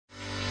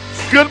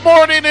Good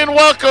morning and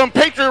welcome,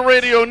 Patriot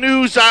Radio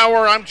News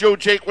Hour. I'm Joe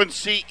Jaquin,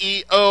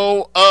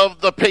 CEO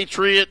of the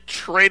Patriot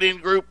Trading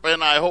Group,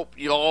 and I hope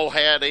you all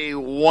had a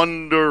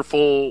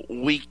wonderful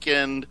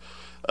weekend.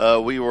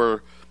 We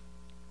were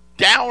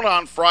down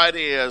on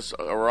Friday as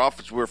our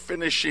office. We're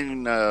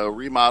finishing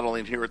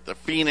remodeling here at the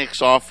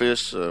Phoenix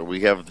office.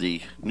 We have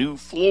the new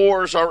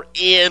floors are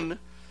in.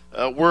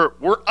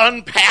 We're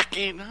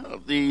unpacking.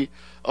 The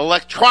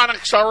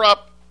electronics are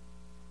up.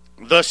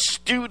 The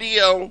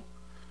studio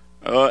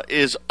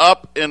is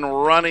up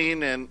and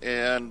running,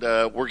 and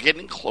we're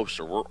getting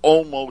closer. We're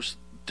almost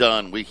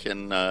done. We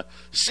can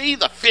see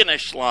the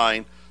finish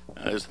line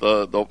as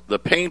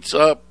the paint's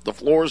up, the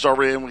floors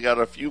are in. We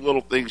got a few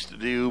little things to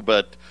do,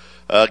 but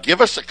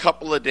give us a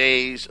couple of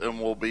days,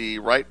 and we'll be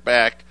right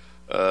back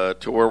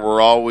to where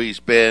we're always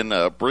been.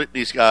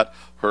 Brittany's got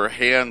her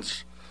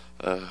hands,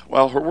 her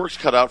work's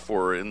cut out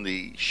for her in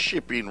the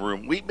shipping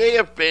room. We may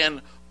have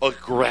been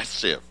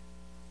aggressive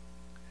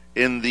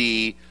in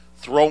the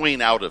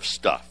throwing out of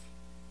stuff.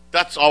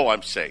 That's all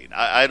I'm saying.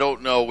 I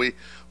don't know. We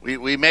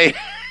may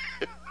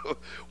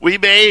we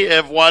may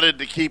have wanted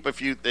to keep a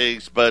few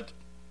things, but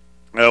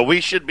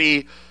we should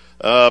be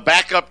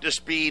back up to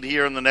speed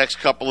here in the next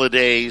couple of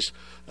days.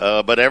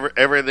 But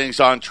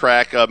everything's on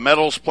track.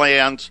 Metals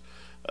plans,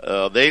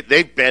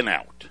 they've been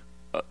out.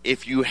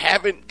 If you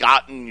haven't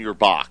gotten your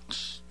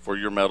box for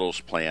your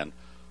metals plan,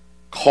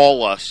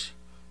 call us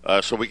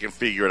so we can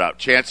figure it out.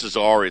 Chances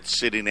are it's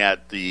sitting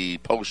at the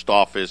post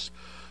office.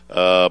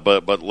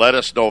 But let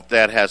us know if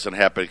that hasn't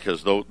happened,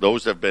 because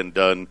those have been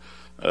done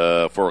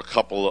for a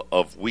couple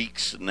of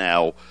weeks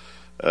now.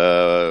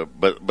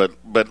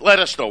 But let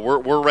us know.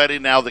 We're ready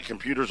now. The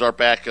computers are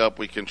back up.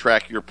 We can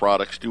track your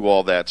products, do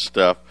all that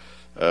stuff,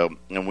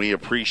 and we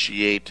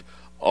appreciate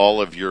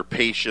all of your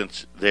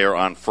patience there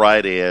on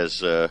Friday.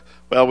 As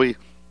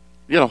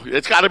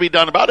it's got to be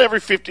done about every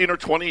 15 or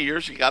 20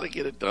 years. You got to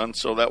get it done.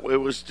 So that it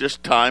was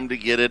just time to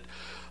get it.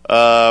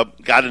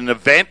 Got an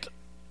event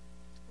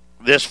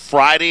this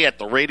Friday at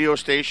the radio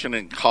station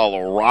in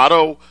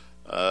Colorado.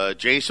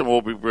 Jason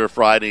will be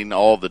providing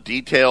all the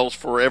details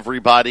for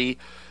everybody.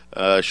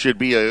 Should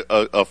be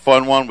a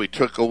fun one. We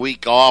took a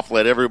week off,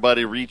 let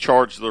everybody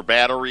recharge their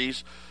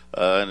batteries,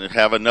 and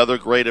have another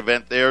great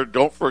event there.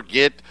 Don't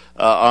forget,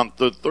 on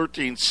the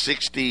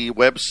 1360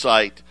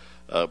 website,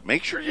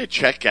 make sure you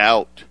check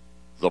out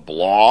the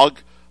blog.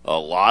 A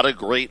lot of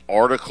great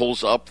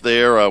articles up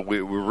there.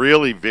 We're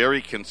really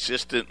very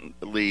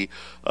consistently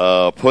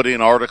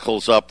putting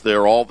articles up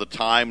there all the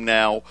time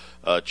now.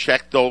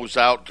 Check those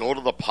out. Go to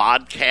the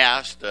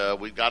podcast.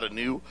 We've got a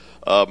new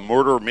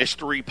murder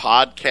mystery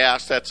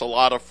podcast. That's a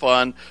lot of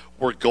fun.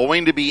 We're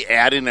going to be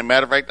adding, as a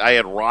matter of fact, I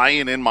had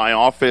Ryan in my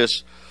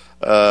office.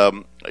 I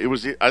think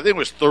it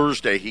was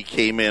Thursday he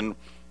came in,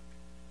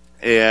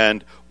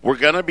 and we're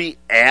going to be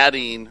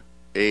adding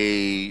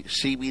a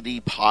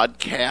CBD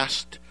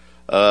podcast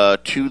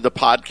to the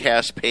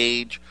podcast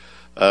page,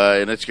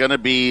 and it's going to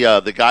be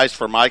the guys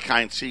from My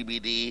Kind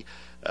CBD.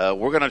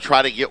 We're going to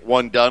try to get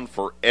one done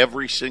for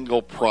every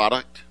single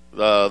product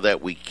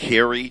that we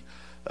carry.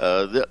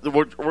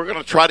 We're going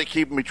to try to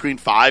keep them between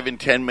 5 and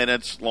 10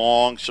 minutes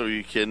long, so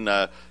you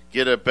can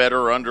get a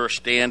better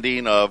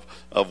understanding of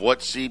what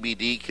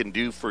CBD can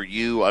do for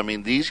you. I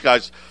mean, these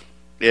guys,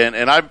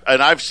 and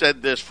I've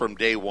said this from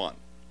day one,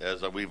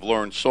 as we've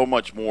learned so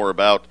much more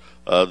about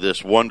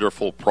this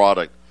wonderful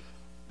product.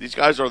 These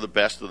guys are the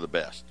best of the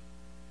best.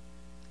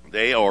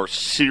 They are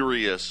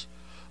serious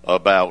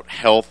about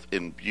health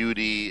and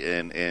beauty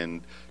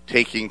and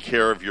taking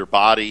care of your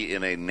body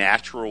in a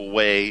natural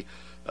way.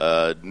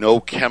 No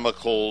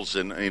chemicals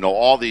and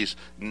all these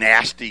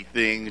nasty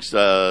things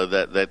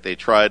that they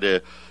try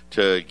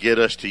to get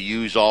us to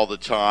use all the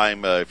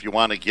time. If you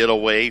want to get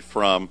away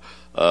from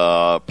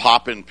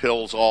popping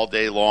pills all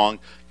day long,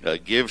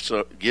 give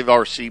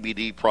our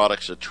CBD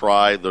products a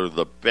try. They're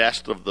the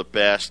best of the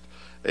best,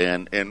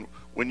 and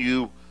when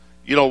you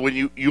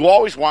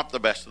always want the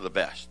best of the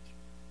best.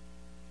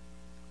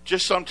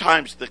 Just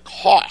sometimes the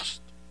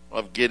cost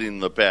of getting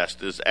the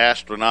best is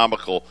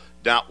astronomical.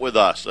 Not with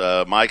us.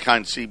 My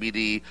Kind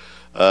CBD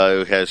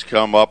has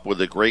come up with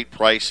a great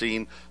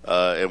pricing,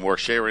 and we're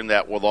sharing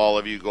that with all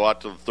of you. Go out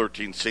to the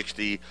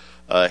 1360,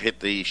 hit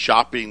the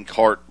shopping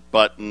cart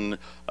button,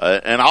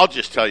 and I'll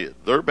just tell you,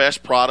 their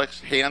best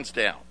products, hands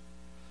down.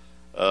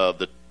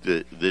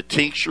 The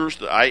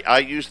tinctures, I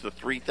use the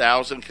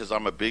 3,000 because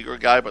I'm a bigger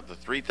guy, but the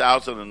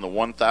 3,000 and the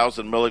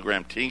 1,000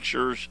 milligram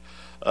tinctures,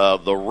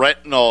 the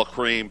retinol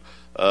cream,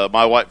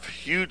 my wife,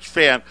 huge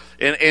fan,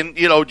 and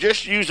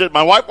just use it.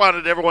 My wife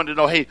wanted everyone to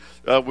know, hey,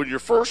 when you're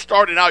first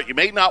starting out, you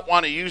may not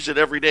want to use it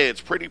every day.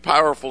 It's pretty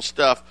powerful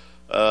stuff,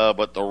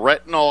 but the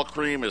retinol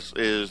cream is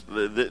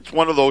it's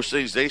one of those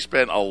things. They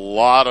spend a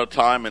lot of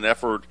time and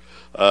effort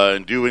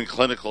in doing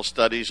clinical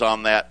studies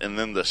on that, and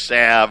then the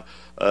salve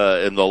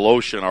and the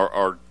lotion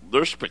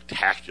they're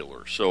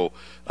spectacular. So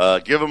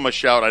give them a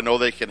shout. I know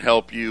they can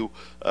help you.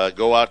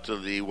 Go out to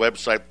the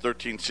website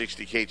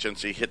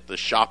 1360KHNC, hit the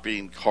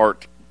shopping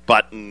cart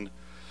button,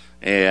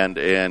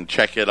 and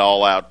check it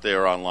all out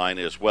there online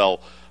as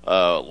well.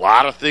 A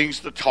lot of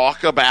things to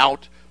talk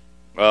about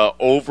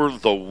over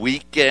the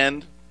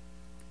weekend.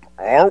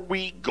 Are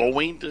we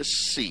going to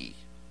see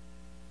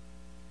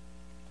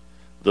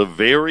the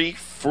very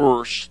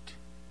first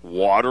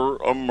water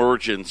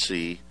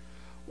emergency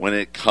when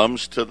it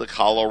comes to the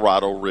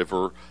Colorado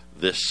River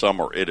this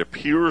summer? It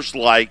appears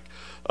like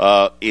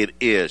it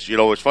is. You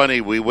know, it's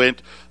funny. We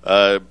went,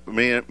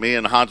 me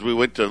and Hans, we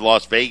went to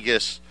Las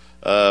Vegas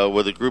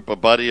with a group of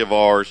buddy of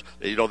ours.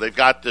 You know, they've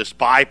got this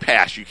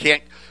bypass. You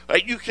can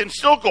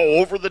still go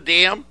over the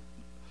dam,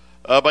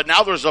 but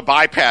now there's a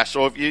bypass.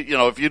 So if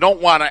you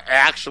don't want to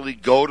actually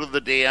go to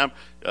the dam,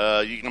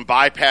 you can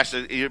bypass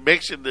it.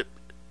 It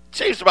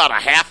saves about a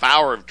half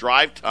hour of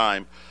drive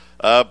time.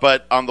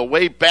 But on the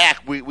way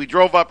back, we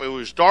drove up. It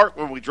was dark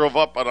when we drove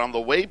up, but on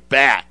the way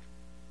back,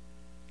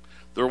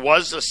 there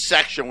was a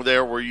section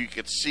there where you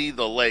could see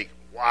the lake.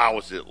 Wow,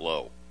 is it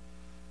low?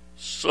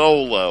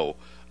 So low.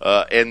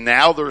 And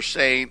now they're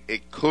saying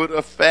it could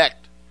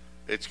affect.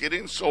 It's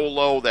getting so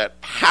low that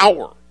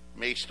power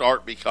may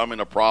start becoming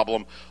a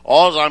problem.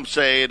 All I'm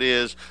saying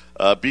is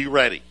be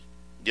ready.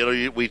 You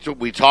know,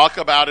 we talk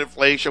about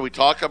inflation, we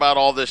talk about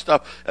all this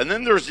stuff, and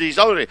then there's these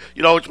other.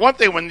 You know, it's one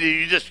thing when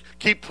you just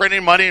keep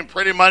printing money and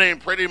printing money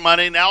and printing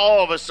money. Now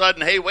all of a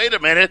sudden, hey, wait a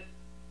minute.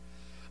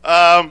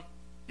 No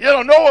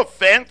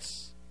offense,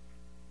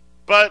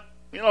 but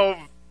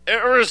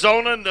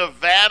Arizona,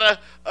 Nevada,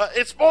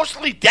 it's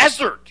mostly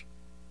desert,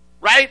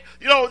 right?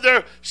 You know,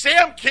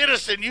 Sam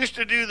Kinison used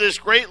to do this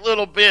great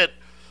little bit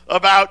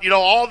about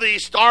all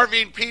these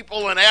starving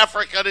people in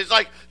Africa. And he's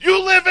like,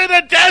 you live in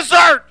a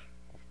desert.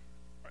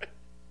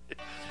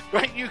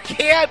 Right? You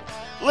can't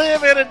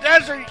live in a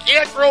desert. You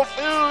can't grow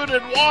food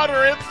and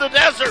water in the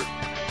desert.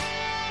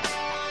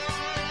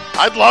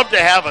 I'd love to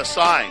have a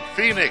sign.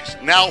 Phoenix,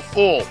 now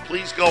full.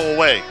 Please go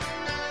away.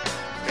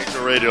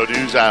 Patriot Radio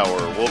News Hour.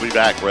 We'll be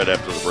back right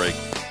after the break.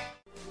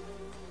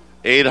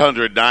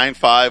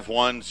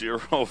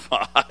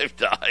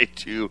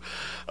 800-951-0592.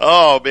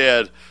 Oh,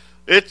 man.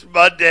 It's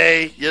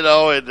Monday,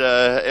 and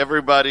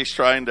everybody's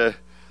trying to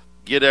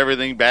get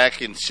everything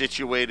back and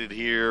situated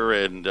here,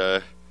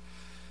 and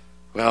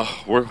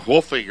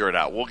we'll figure it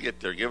out. We'll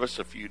get there. Give us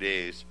a few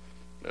days.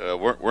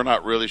 We're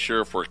not really sure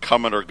if we're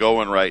coming or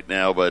going right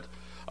now, but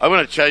I'm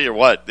going to tell you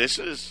what,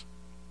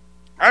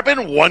 I've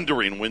been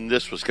wondering when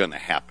this was going to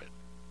happen,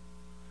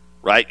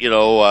 right?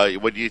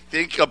 When you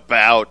think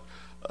about,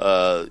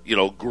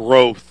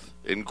 growth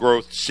in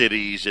growth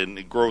cities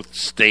and growth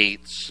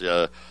states,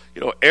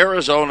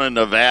 Arizona,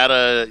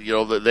 Nevada,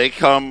 they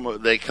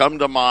come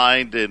to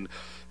mind, and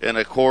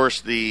of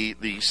course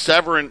the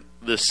seven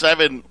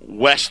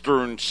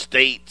western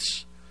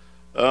states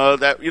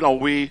that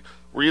we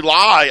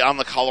rely on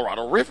the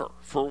Colorado River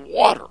for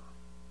water.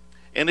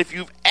 And if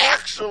you've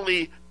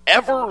actually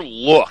ever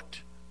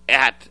looked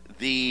at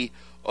the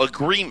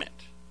agreement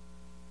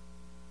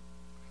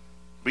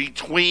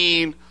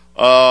between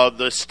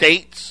the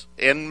states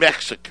and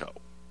Mexico,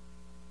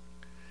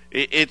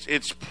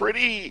 it's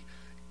pretty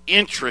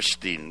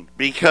interesting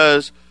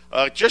because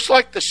just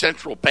like the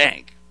central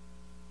bank,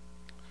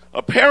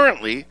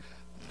 apparently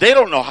they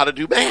don't know how to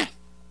do math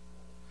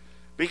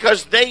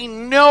because they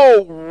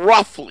know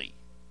roughly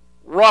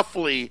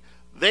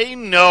they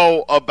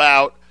know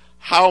about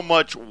how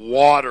much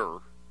water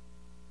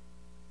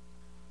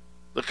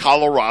the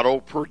Colorado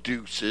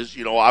produces,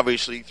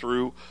 obviously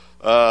through,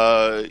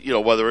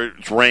 whether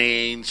it's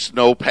rain,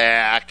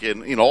 snowpack,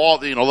 and,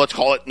 let's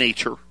call it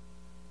nature.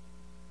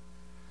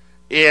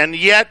 And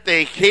yet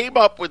they came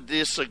up with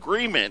this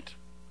agreement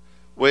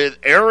with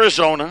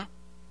Arizona,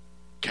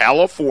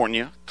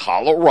 California,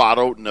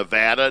 Colorado,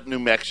 Nevada, New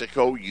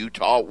Mexico,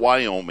 Utah,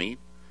 Wyoming,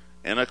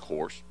 and of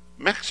course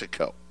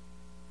Mexico.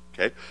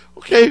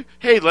 Okay.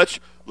 Hey, let's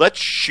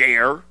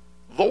share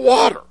the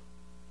water.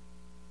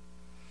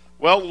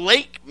 Well,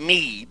 Lake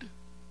Mead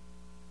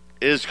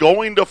is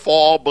going to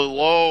fall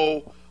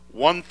below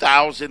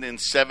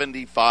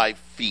 1,075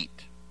 feet.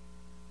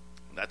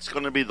 That's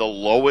going to be the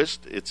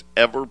lowest it's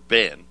ever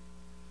been,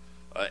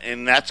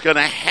 and that's going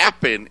to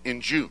happen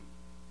in June.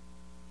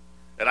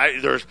 And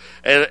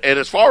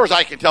as far as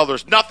I can tell,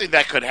 there's nothing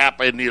that could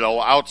happen,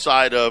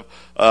 outside of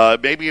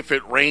maybe if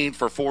it rained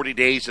for 40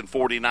 days and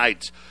 40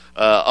 nights.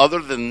 Other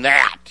than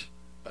that,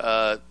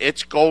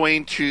 it's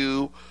going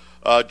to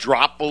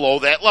drop below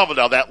that level.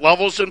 Now, that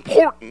level is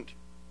important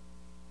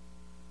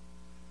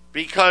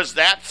because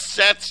that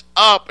sets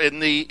up in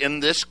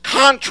this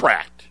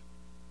contract.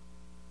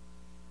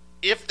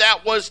 If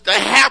that was to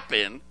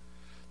happen,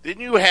 then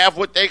you have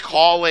what they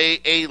call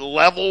a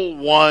level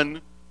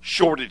 1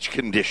 shortage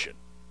condition.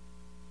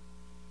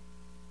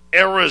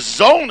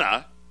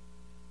 Arizona,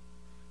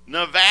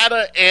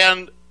 Nevada,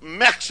 and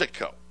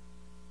Mexico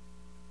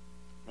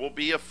will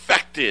be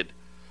affected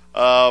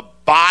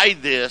by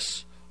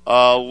this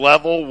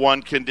level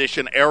 1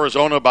 condition.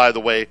 Arizona, by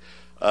the way,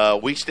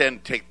 we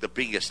stand to take the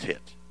biggest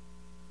hit.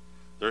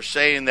 They're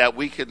saying that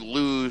we could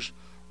lose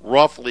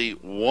roughly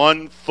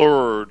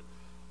 1/3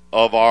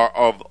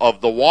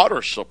 of the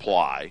water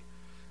supply.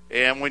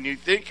 And when you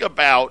think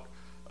about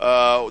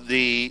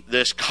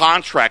this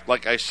contract,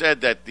 like I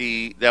said,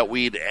 that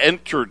we'd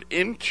entered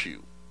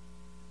into,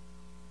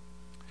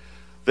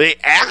 they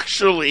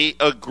actually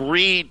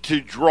agreed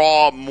to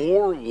draw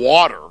more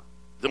water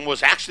than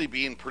was actually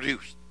being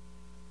produced.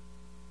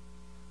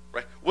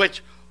 Right?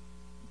 Which,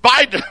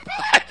 by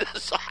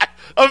design,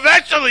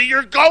 eventually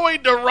you're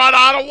going to run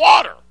out of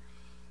water.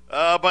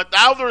 But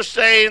now they're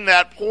saying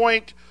that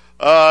point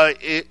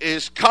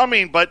is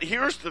coming. But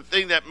here's the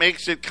thing that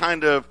makes it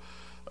kind of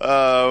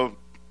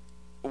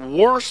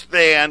worse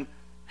than,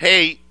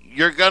 hey,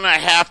 you're going to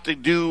have to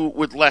do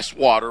with less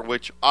water,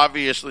 which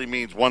obviously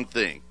means one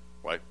thing,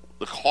 right?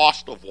 The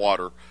cost of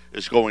water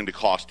is going to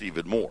cost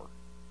even more.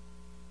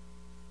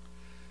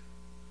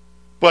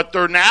 But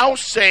they're now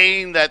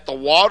saying that the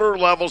water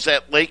levels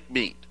at Lake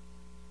Mead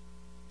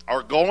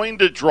are going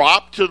to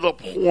drop to the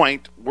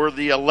point where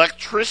the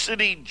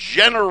electricity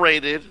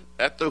generated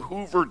at the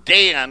Hoover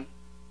Dam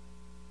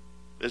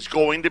is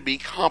going to be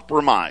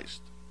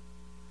compromised.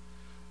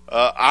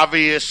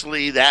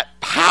 Obviously, that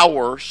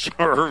power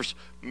serves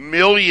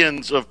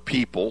millions of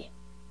people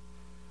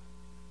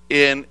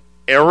in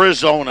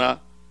Arizona,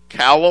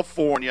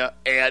 California,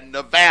 and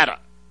Nevada.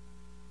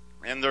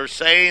 And they're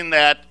saying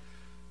that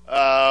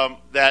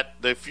that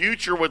the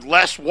future with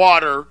less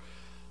water,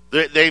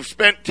 they've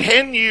spent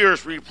 10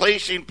 years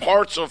replacing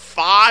parts of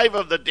 5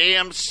 of the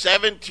dam's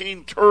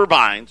 17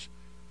 turbines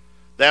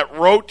that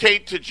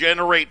rotate to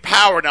generate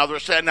power. Now, they're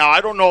saying, now,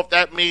 I don't know if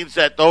that means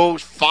that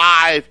those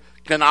 5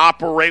 can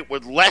operate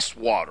with less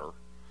water.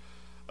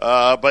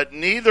 But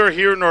neither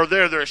here nor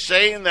there. They're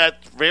saying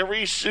that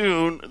very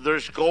soon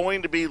there's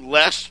going to be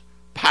less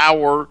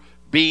power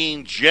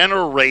being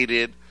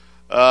generated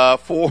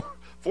for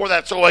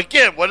that. So,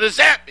 again, what does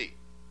that mean?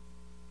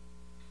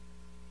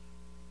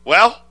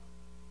 Well,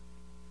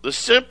 the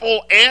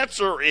simple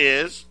answer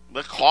is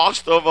the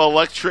cost of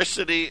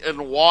electricity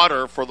and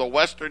water for the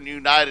western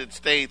United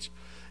States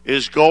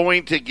is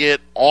going to get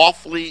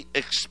awfully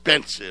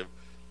expensive.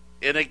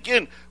 And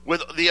again,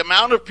 with the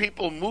amount of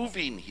people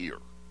moving here,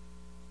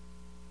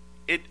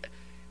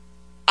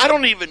 I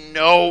don't even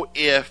know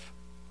if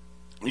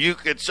you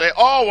could say,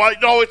 oh, I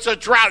know it's a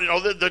drought. You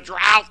know, the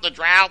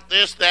drought,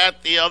 this,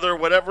 that, the other,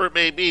 whatever it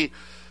may be.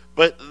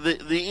 But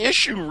the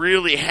issue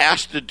really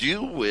has to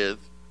do with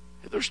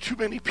there's too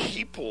many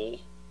people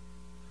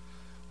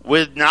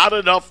with not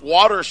enough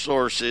water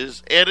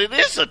sources, and it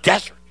is a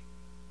desert.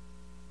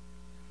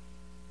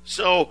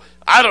 So,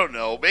 I don't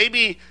know.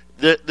 Maybe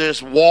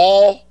this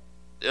wall,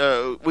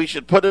 we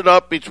should put it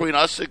up between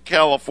us and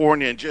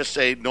California and just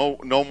say no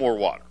more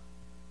water.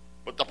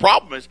 But the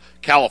problem is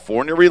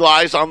California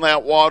relies on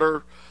that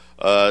water.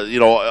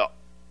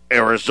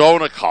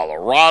 Arizona,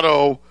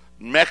 Colorado,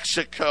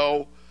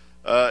 Mexico,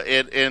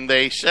 and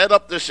they set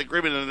up this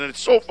agreement. And it's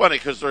so funny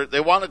because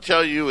they want to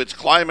tell you it's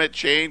climate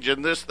change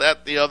and this,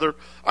 that, the other.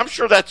 I'm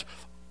sure that's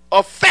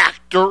a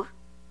factor.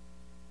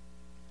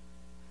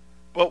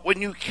 But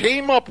when you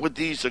came up with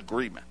these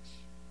agreements,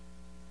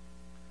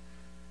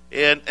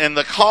 and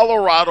the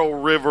Colorado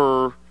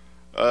River,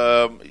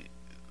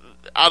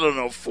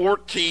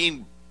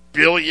 14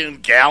 billion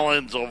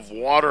gallons of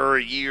water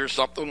a year,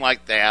 something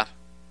like that.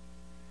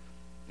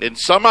 And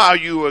somehow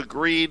you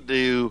agreed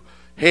to,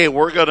 hey,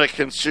 we're going to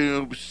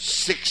consume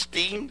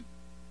 16.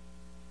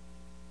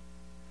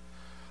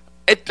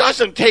 It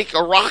doesn't take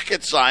a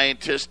rocket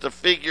scientist to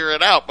figure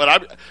it out.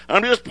 But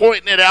I'm just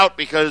pointing it out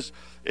because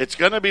it's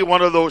going to be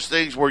one of those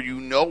things where you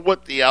know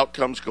what the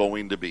outcome's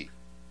going to be.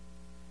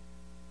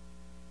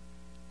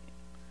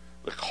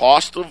 The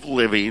cost of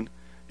living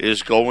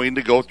is going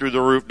to go through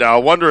the roof. Now, I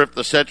wonder if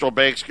the central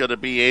bank's going to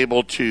be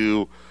able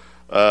to,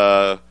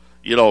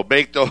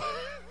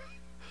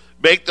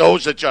 make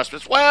those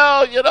adjustments.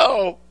 Well,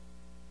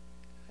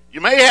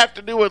 you may have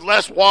to do with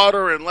less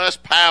water and less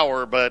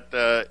power, but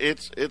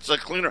it's a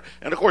cleaner.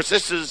 And of course,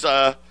 this is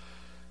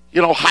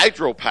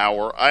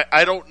hydropower.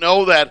 I don't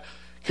know that.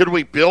 Could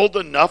we build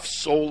enough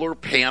solar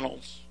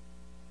panels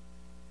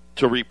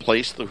to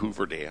replace the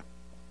Hoover Dam?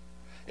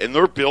 And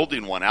they're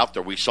building one out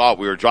there. We saw it.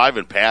 We were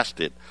driving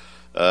past it.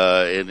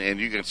 And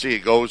you can see it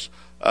goes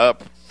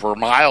up for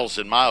miles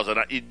and miles. And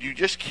you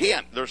just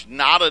can't. There's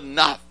not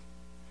enough.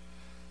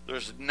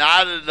 There's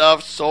not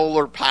enough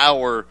solar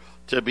power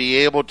to be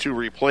able to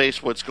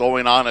replace what's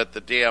going on at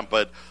the dam.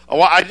 But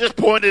I just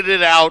pointed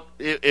it out.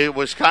 It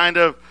was kind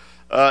of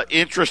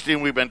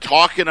interesting. We've been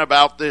talking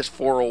about this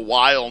for a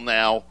while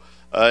now.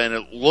 And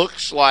it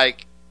looks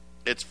like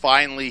it's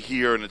finally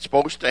here. And it's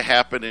supposed to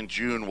happen in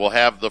June. We'll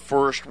have the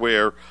first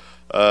where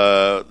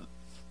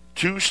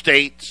 2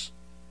 states,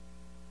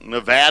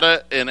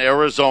 Nevada and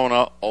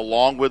Arizona,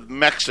 along with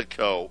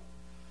Mexico,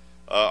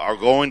 are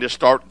going to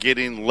start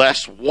getting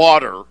less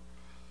water.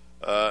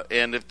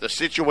 And if the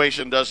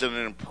situation doesn't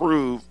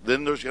improve,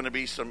 then there's going to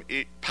be some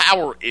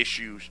power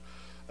issues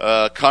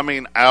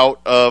coming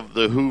out of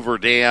the Hoover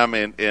Dam.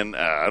 And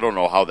I don't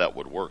know how that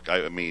would work.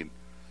 I mean,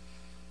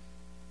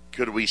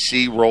 could we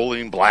see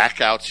rolling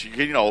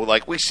blackouts?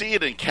 Like we see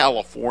it in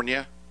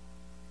California.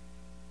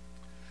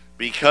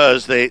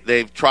 because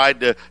they've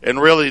tried to,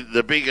 and really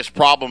the biggest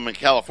problem in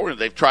California,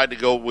 they've tried to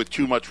go with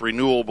too much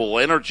renewable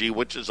energy,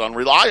 which is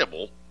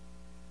unreliable.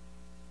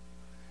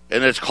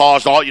 And it's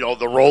caused all,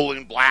 the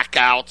rolling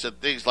blackouts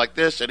and things like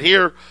this. And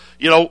here,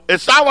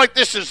 it's not like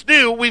this is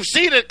new. We've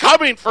seen it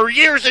coming for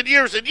years and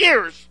years and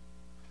years.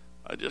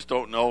 I just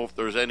don't know if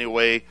there's any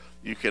way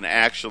you can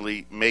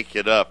actually make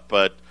it up.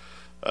 But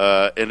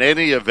in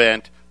any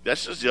event,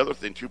 this is the other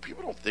thing, too.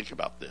 People don't think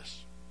about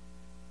this.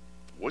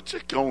 What's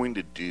it going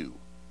to do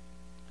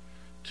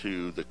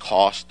to the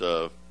cost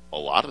of a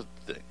lot of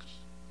things?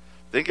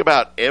 Think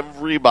about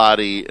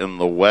everybody in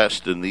the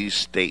West in these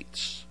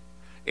states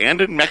and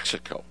in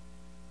Mexico.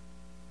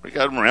 We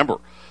got to remember,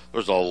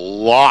 there's a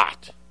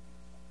lot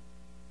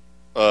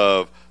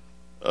of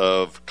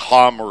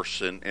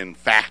commerce and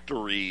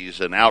factories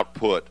and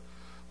output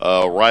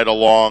right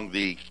along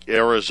the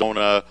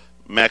Arizona,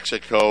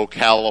 Mexico,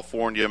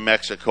 California,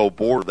 Mexico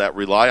border that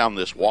rely on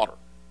this water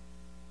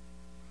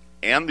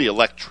and the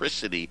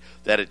electricity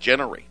that it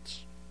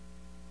generates.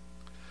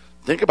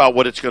 Think about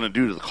what it's going to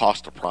do to the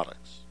cost of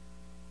products.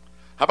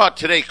 How about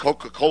today,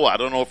 Coca-Cola? I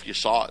don't know if you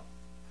saw it.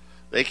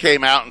 They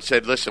came out and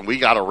said, listen, we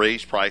got to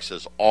raise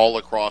prices all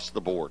across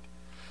the board.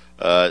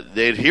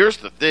 Here's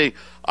the thing.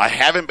 I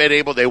haven't been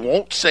able, they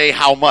won't say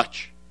how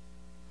much.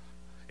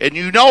 And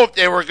if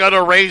they were going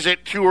to raise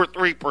it 2 or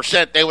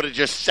 3%, they would have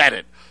just said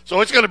it.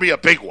 So it's going to be a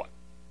big one.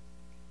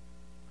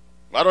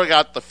 I don't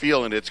got the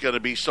feeling it's going to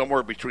be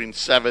somewhere between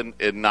 7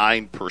 and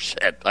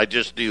 9%. I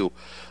just do.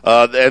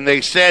 And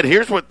they said,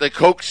 here's what the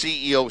Coke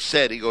CEO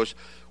said. He goes,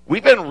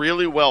 we've been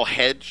really well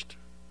hedged.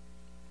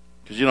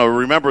 Because,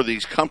 remember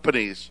these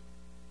companies,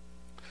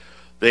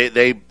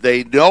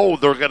 they know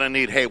they're going to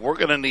need, we're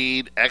going to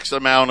need X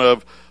amount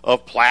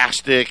of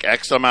plastic,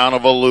 X amount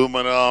of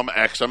aluminum,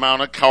 X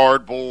amount of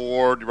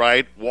cardboard,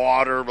 right,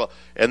 water,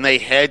 and they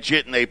hedge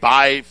it and they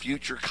buy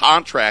future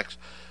contracts.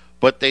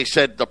 But they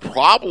said the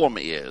problem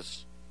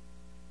is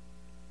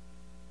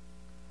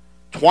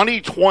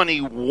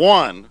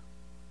 2021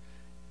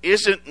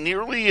 isn't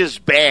nearly as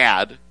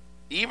bad,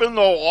 even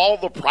though all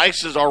the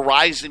prices are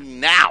rising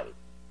now.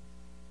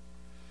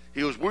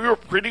 He goes, we were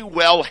pretty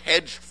well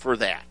hedged for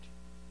that.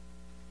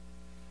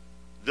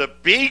 The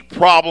big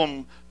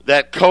problem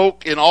that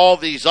Coke and all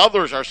these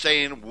others are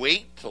saying,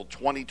 wait till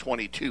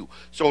 2022.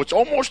 So it's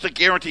almost a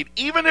guaranteed,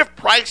 even if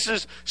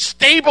prices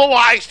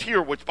stabilized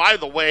here, which, by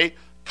the way,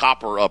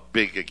 copper up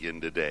big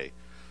again today.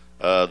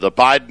 The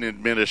Biden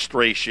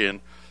administration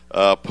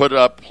put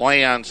up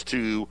plans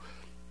to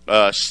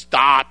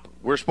stop.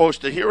 We're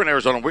supposed to, here in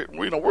Arizona,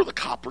 we're the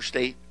copper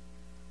state.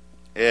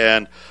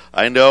 And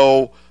I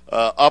know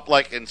up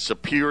like in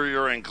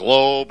Superior and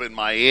Globe and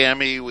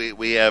Miami,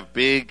 we have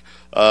big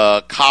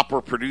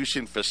copper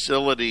producing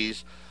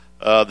facilities.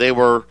 They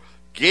were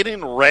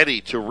getting ready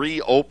to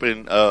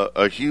reopen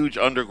a huge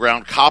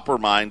underground copper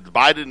mine. The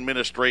Biden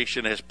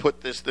administration has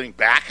put this thing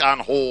back on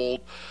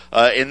hold.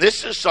 And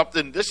this is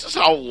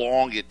how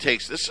long it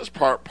takes. This is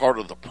part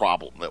of the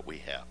problem that we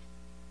have.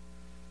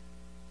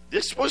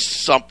 This was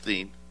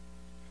something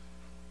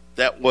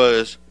that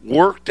was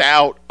worked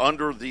out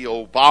under the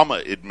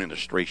Obama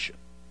administration.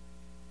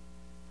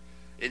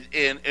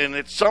 And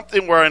it's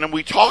something where, and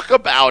we talk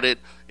about it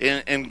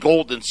in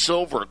gold and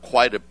silver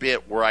quite a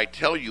bit, where I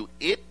tell you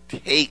it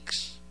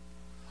takes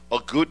a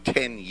good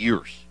 10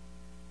 years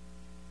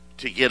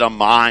to get a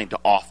mine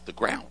off the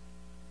ground.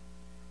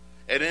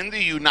 And in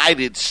the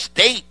United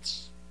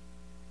States,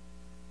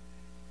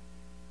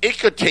 it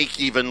could take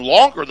even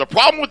longer. The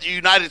problem with the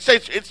United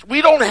States,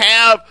 we don't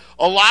have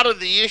a lot of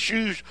the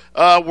issues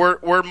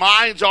where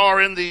mines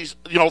are in these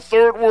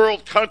third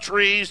world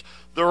countries.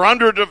 They're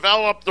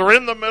underdeveloped. They're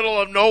in the middle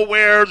of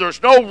nowhere.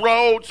 There's no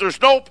roads.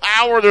 There's no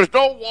power. There's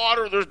no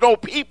water. There's no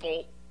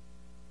people.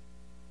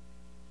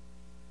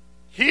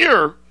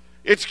 Here,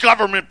 it's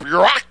government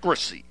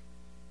bureaucracy.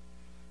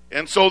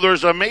 And so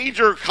there's a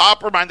major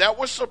copper mine that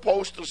was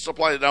supposed to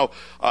supply. Now,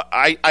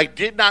 I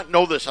did not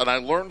know this, and I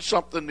learned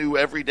something new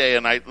every day,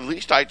 and at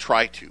least I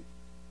try to.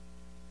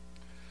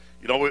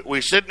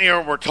 We're sitting here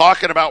and we're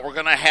talking about we're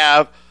going to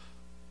have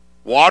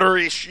water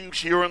issues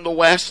here in the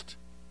West.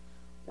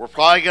 We're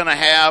probably going to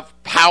have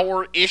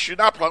power issue.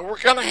 Not probably,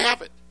 we're going to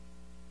have it.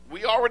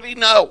 We already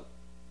know.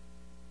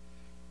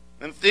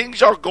 And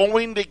things are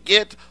going to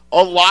get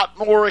a lot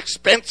more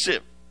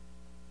expensive.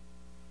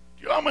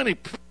 Do you know how many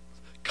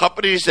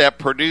companies that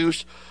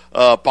produce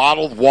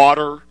bottled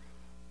water,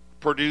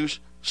 produce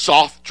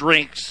soft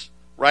drinks,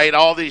 right?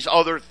 All these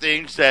other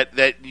things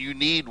that you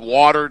need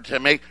water to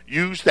make,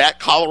 use that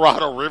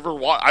Colorado River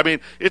water. I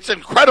mean, it's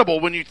incredible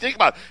when you think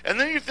about it. And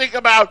then you think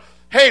about,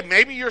 hey,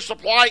 maybe your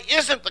supply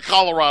isn't the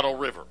Colorado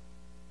River.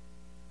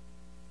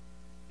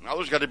 Now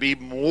there's got to be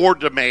more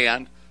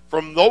demand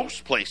from those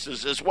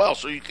places as well.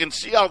 So you can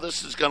see how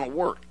this is going to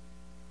work.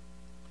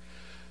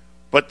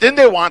 But then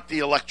they want the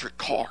electric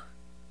car.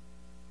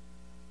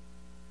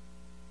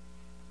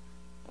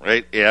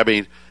 Right? Yeah, I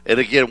mean, and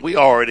again, we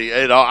already,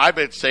 I've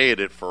been saying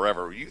it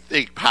forever. You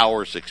think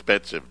power's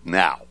expensive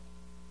now.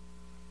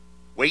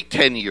 Wait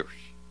 10 years.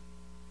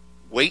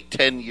 Wait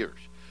 10 years.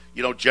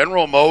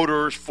 General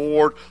Motors,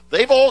 Ford,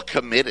 they've all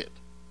committed.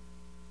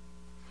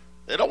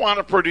 They don't want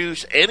to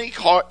produce any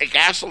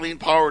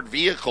gasoline-powered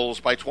vehicles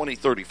by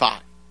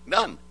 2035.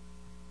 None.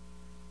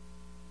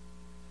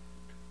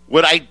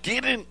 What I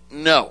didn't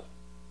know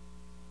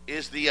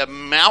is the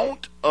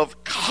amount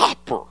of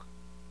copper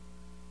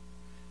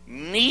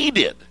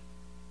needed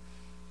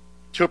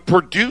to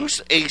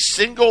produce a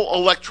single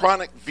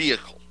electronic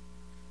vehicle.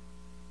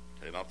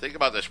 Okay, now think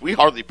about this. We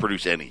hardly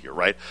produce any here,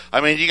 right?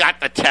 I mean, you got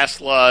the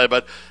Tesla,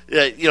 but,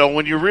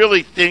 when you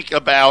really think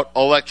about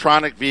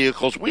electronic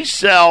vehicles, we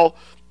sell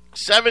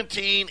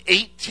 17,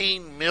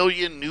 18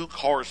 million new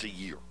cars a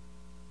year.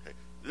 Okay?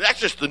 That's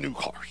just the new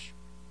cars.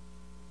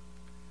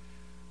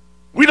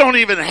 We don't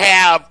even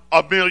have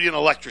 1 million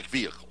electric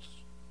vehicles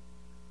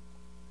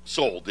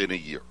sold in a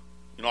year.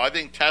 I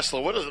think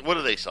Tesla, what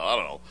do they sell? I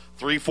don't know,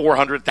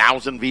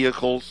 300,000-400,000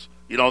 vehicles.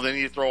 Then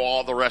you throw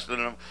all the rest of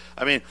them.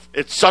 I mean,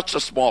 it's such a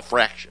small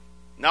fraction.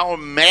 Now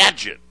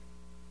imagine,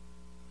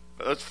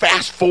 let's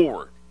fast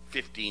forward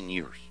 15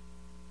 years.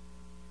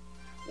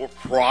 We'll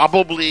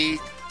probably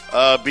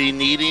be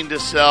needing to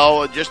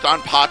sell, just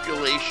on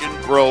population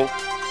growth,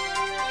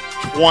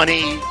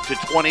 20 to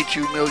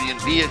 22 million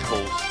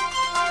vehicles.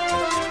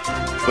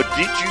 But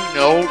did you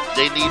know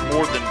they need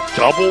more than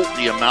double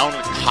the amount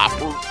of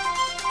copper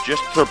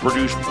just to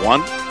produce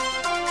one?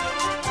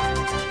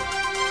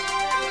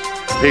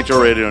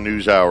 Patriot Radio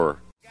News Hour.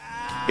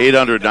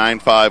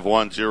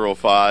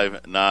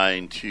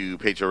 800-951-0592.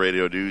 Patriot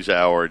Radio News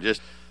Hour.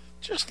 Just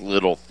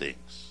little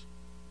things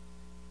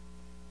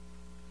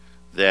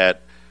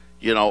that,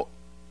 they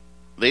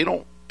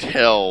don't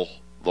tell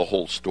the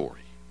whole story.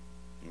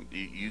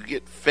 You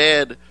get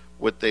fed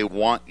what they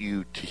want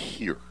you to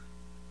hear.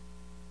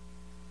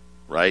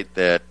 Right?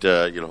 That,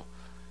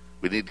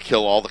 we need to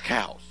kill all the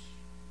cows.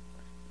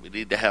 We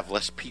need to have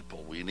less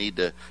people. We need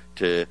to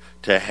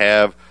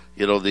have,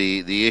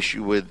 the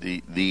issue with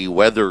the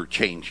weather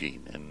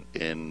changing.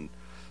 And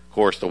of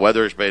course, the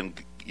weather has been,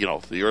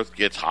 the earth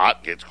gets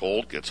hot, gets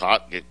cold, gets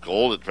hot, gets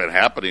cold. It's been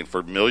happening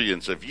for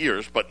millions of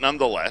years. But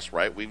nonetheless,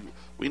 right, we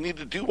need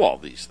to do all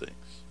these things.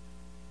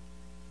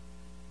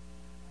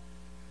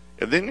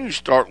 And then you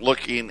start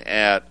looking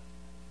at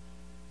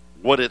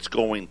what it's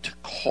going to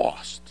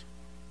cost.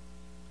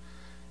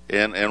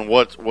 And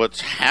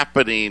what's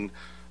happening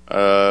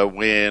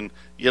when,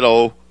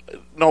 no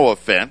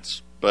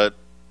offense, but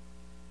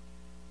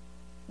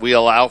we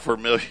allow for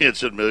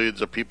millions and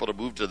millions of people to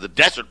move to the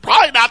desert.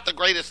 Probably not the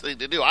greatest thing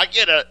to do. I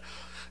get it.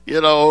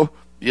 You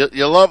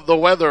love the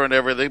weather and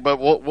everything, but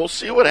we'll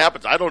see what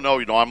happens. I don't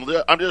know.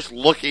 I'm just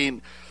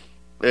looking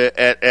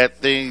at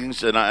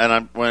things,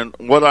 and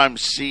what I'm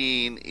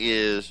seeing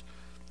is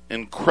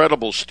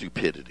incredible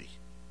stupidity.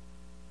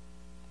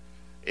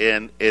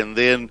 And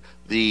then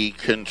the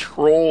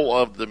control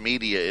of the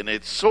media, and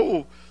it's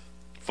so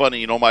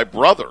funny. My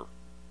brother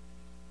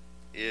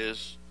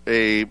is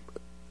a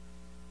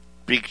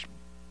big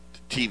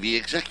TV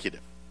executive.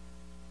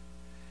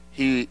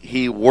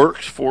 He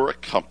works for a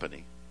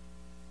company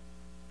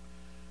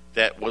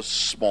that was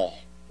small.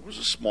 It was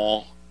a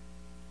small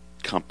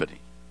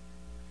company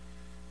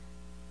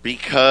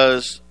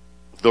because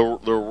there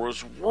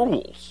was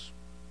rules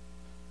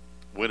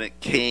when it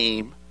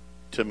came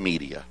to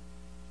media.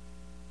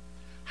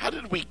 How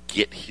did we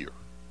get here?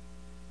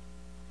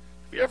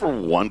 Have you ever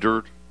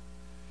wondered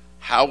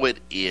how it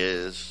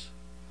is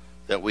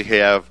that we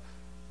have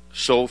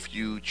so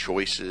few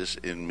choices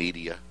in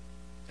media?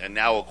 And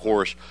now, of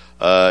course,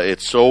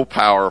 it's so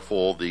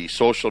powerful, the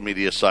social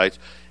media sites,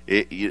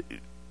 you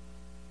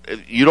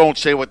don't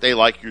say what they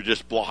like, you're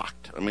just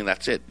blocked. I mean,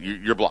 that's it.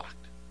 You're blocked.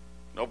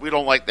 No, we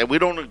don't like that. We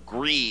don't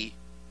agree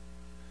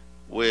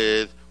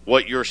with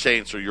what you're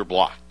saying, so you're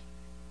blocked.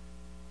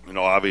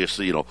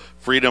 Obviously,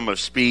 freedom of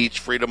speech,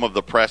 freedom of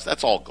the press,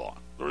 that's all gone.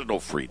 There's no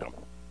freedom.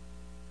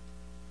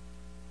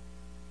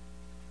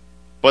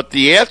 But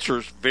the answer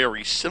is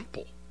very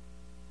simple.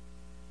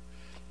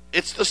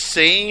 It's the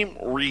same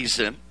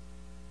reason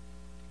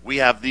we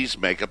have these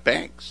mega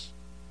banks.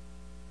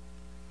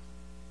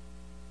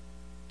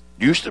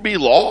 Used to be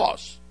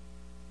laws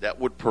that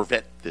would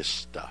prevent this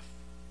stuff.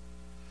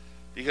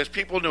 Because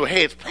people knew,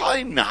 hey, it's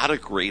probably not a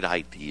great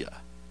idea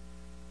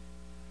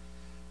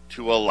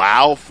to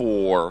allow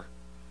for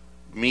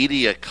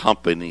media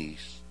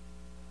companies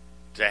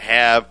to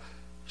have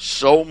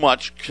so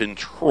much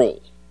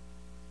control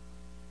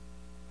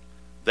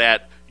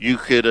that you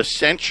could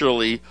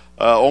essentially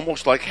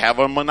almost like have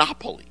a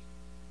monopoly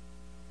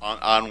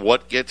on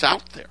what gets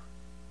out there.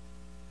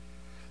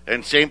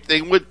 And same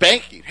thing with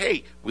banking.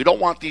 Hey, we don't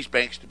want these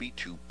banks to be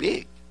too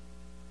big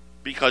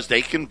because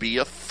they can be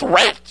a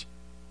threat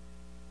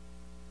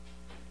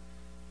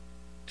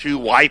to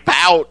wipe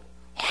out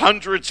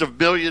hundreds of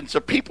millions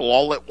of people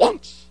all at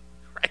once.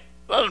 Right?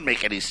 That doesn't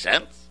make any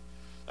sense.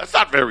 That's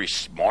not very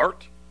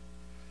smart.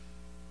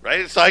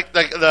 Right? It's like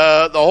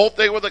the whole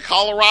thing with the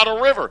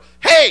Colorado River.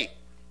 Hey,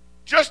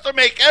 just to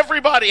make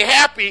everybody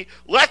happy,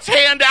 let's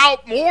hand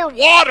out more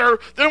water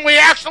than we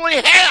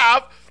actually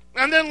have,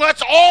 and then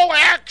let's all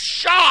act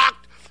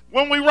shocked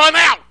when we run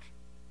out.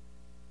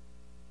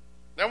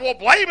 then we'll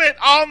blame it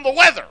on the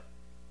weather.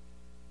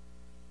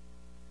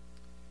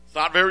 It's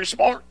not very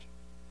smart.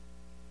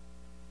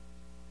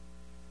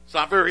 It's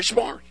not very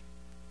smart.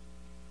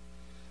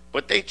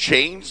 But they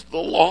changed the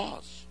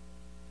laws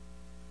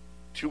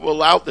to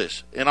allow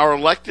this. And our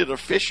elected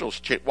officials,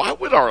 why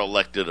would our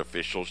elected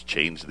officials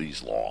change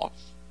these laws?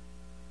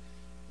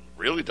 It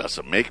really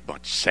doesn't make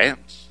much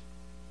sense.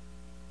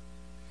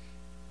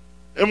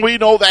 And we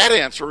know that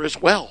answer as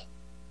well.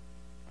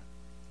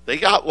 They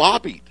got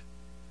lobbied.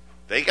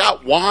 They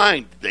got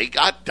wined. They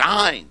got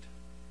dined.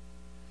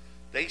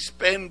 They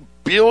spend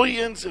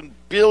billions and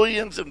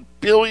billions and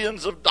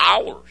billions of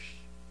dollars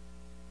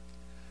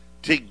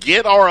to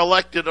get our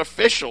elected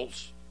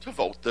officials to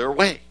vote their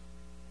way.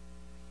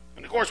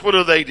 And of course, what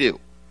do?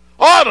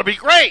 Oh, it'll be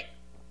great,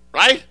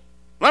 right?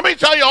 Let me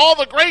tell you all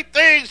the great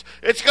things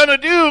it's going to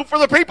do for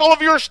the people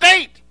of your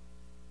state.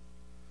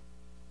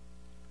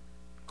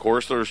 Of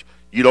course,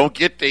 you don't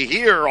get to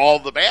hear all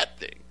the bad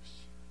things.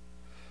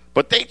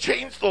 But they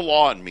changed the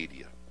law in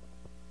media.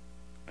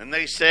 And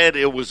they said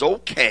it was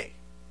okay.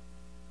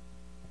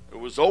 It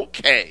was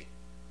okay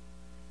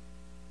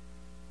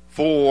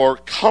for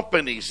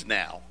companies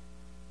now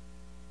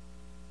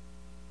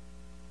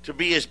to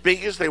be as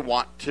big as they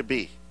want to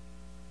be.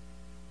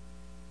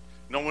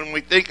 You know, when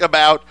we think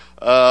about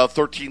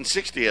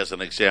 1360 as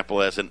an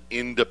example, as an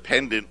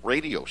independent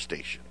radio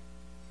station,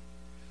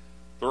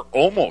 they're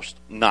almost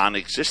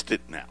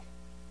non-existent now.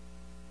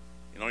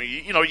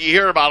 You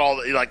hear about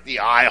all the, like the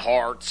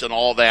iHearts and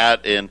all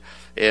that, and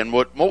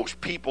what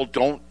most people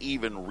don't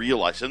even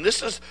realize, and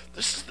this is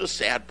the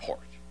sad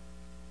part.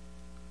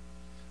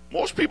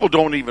 Most people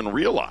don't even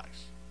realize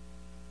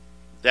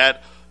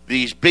that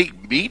these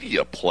big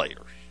media players,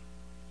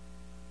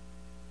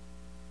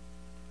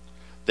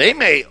 they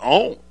may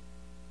own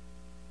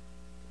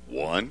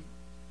 1,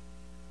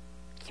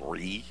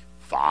 3,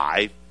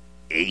 5,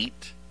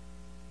 8,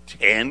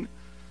 10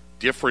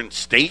 different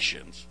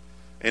stations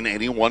in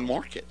any one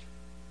market.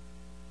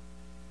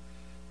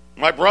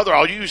 My brother,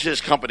 I'll use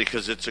his company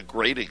because it's a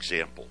great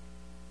example.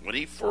 When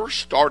he first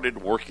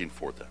started working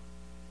for them,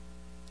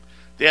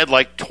 they had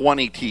like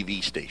 20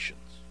 TV stations.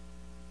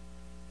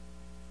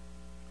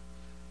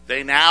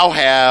 They now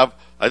have,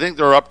 I think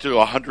they're up to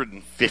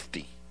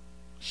 150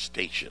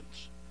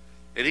 stations.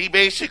 And he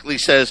basically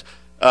says,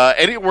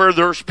 anywhere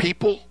there's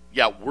people,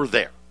 yeah, we're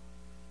there.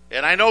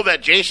 And I know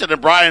that Jason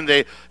and Brian,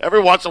 every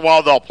once in a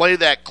while they'll play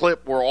that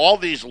clip where all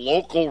these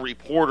local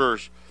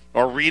reporters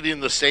are reading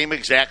the same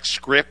exact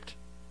script.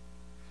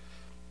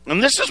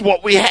 And this is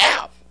what we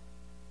have.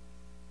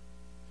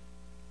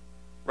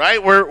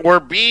 Right? We're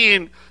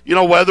being,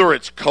 whether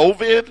it's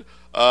COVID,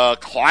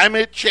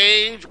 climate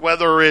change,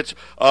 whether it's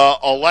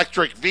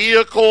electric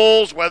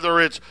vehicles, whether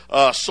it's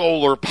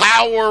solar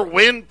power,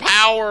 wind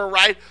power,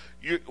 right?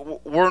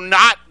 We're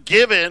not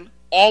given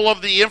all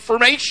of the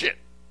information.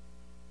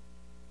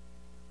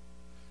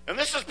 And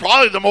this is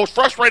probably the most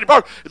frustrating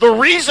part. The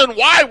reason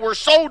why we're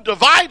so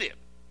divided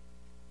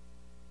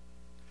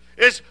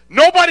is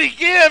nobody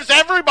gives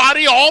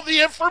everybody all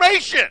the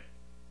information.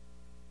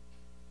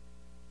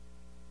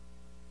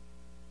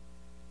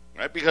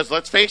 Right? Because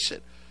let's face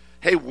it,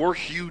 hey, we're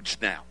huge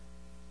now.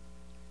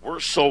 We're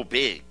so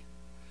big.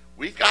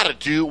 We've got to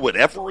do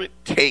whatever it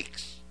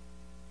takes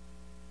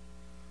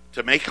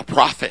to make a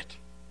profit.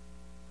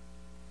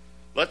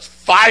 Let's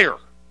fire.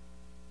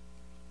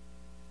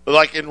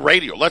 Like in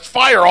radio, let's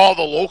fire all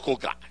the local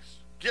guys.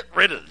 Get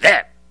rid of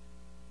them.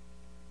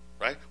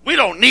 Right? We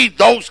don't need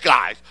those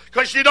guys.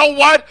 Because you know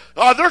what?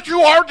 They're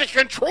too hard to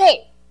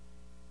control.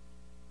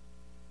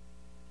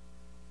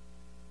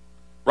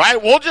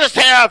 Right? We'll just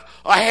have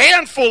a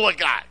handful of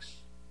guys.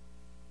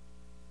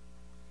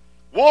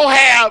 We'll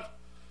have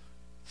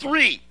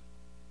 3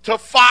 to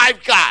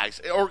 5 guys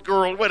or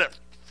girls with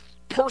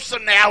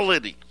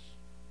personalities.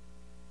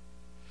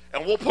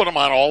 And we'll put them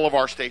on all of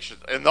our stations.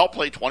 And they'll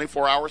play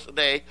 24 hours a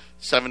day,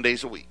 7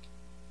 days a week.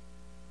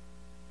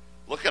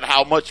 Look at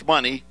how much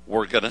money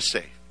we're going to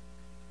save.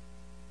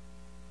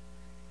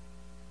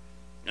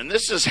 And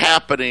this is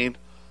happening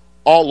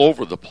all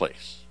over the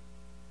place.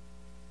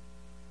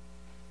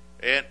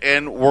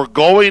 And we're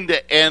going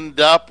to end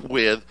up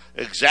with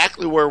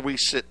exactly where we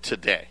sit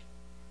today.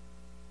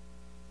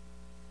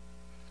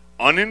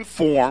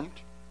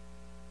 Uninformed.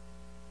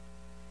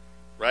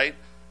 Right?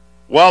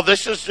 Well,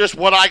 this is just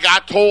what I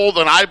got told,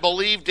 and I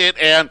believed it,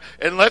 and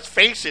let's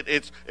face it,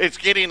 it's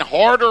getting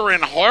harder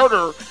and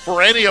harder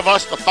for any of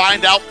us to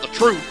find out the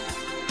truth.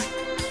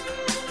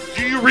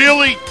 Do you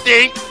really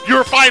think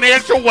your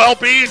financial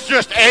well-being is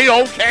just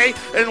A-okay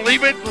and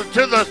leave it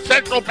to the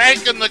central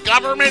bank and the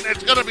government?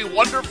 It's going to be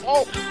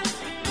wonderful?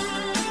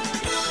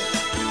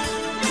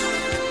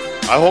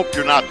 I hope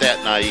you're not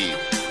that naive.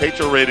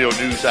 Patriot Radio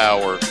News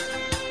Hour.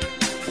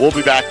 We'll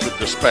be back with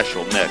the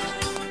special next.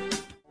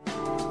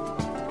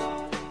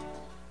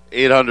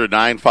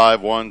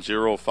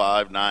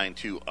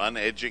 800-951-0592.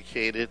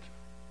 Uneducated,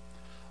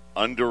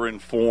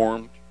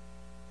 underinformed,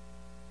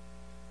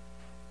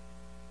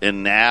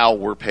 and now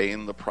we're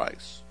paying the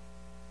price.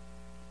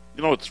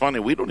 You know, it's funny.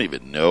 We don't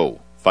even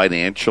know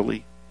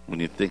financially when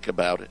you think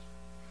about it.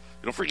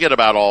 You don't forget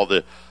about all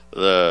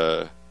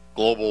the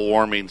global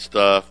warming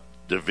stuff,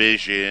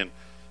 division.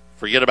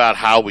 Forget about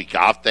how we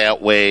got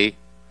that way.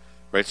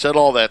 Right? Set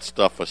all that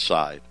stuff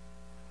aside.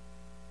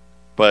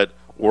 But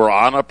we're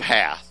on a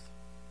path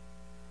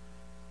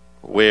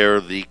where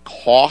the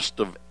cost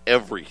of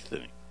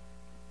everything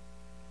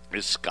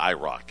is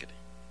skyrocketing.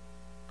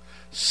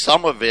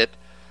 Some of it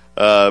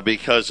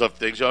because of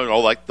things,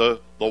 like the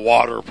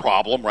water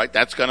problem, right?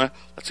 That's gonna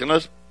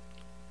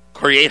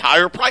create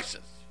higher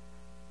prices.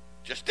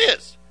 Just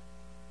is.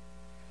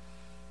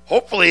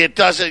 Hopefully it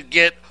doesn't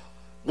get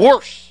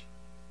worse.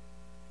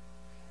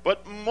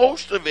 But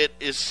most of it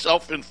is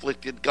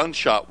self-inflicted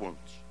gunshot wounds.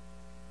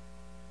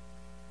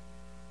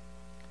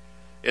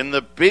 And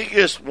the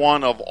biggest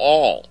one of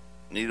all,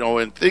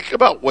 and think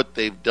about what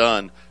they've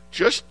done.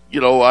 Just, I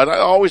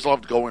always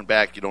loved going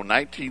back,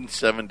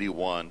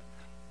 1971,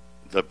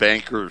 the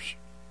bankers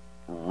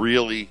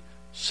really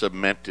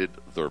cemented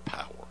their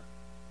power.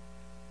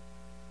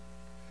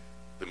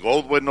 The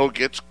gold window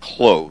gets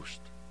closed,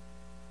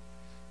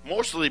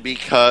 mostly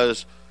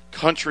because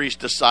countries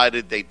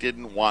decided they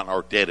didn't want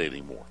our debt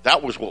anymore.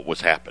 That was what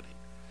was happening.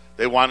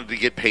 They wanted to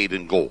get paid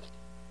in gold.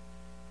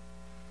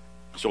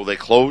 So they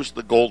closed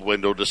the gold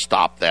window to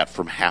stop that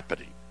from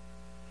happening.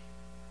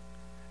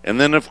 And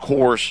then, of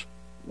course,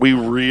 we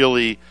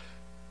really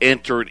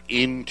entered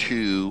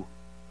into,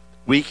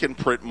 we can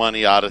print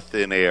money out of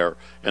thin air,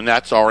 and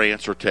that's our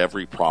answer to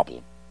every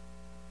problem.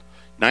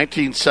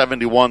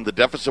 1971, the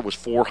deficit was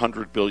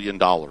 $400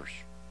 billion.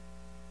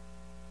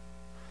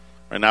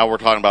 And now we're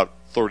talking about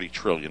 $30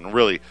 trillion.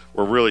 Really,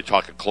 we're really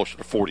talking closer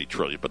to $40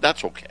 trillion, but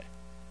that's okay.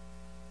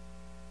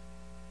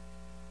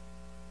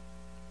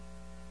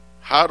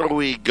 How do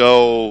we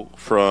go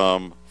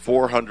from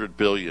 $400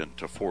 billion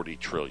to $40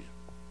 trillion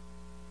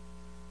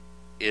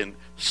in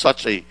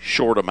such a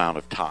short amount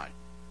of time?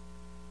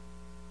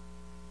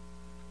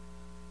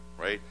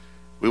 Right?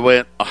 We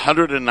went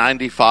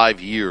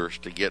 195 years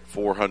to get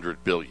 $400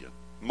 billion,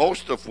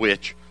 most of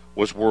which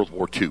was World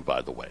War II,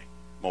 by the way,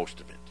 most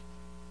of it.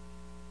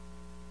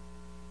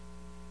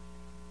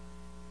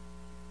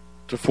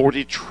 To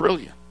 $40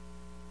 trillion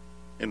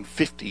in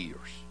 50 years.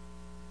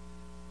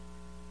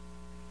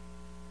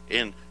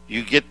 And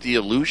you get the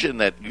illusion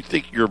that you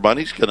think your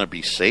money's going to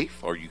be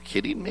safe? Are you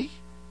kidding me?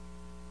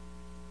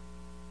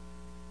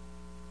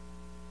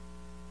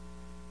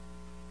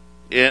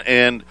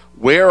 And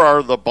where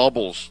are the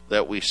bubbles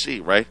that we see,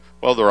 right?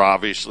 Well, they're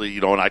obviously,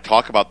 and I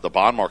talk about the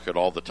bond market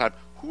all the time.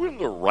 Who in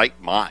their right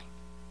mind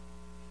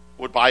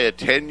would buy a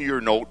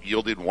 10-year note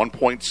yielding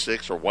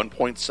 1.6 or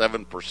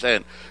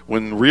 1.7%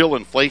 when real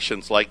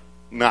inflation's like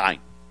 9?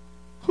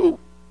 Who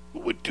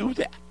would do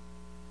that?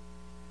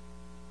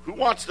 Who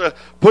wants to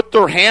put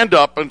their hand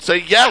up and say,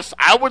 yes,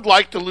 I would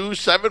like to lose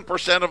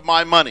 7% of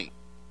my money?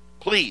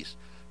 Please,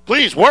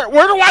 where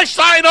do I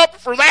sign up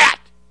for that?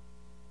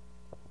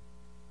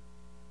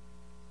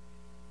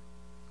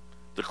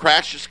 The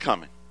crash is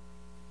coming.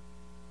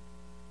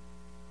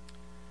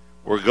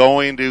 We're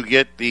going to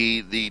get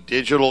the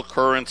digital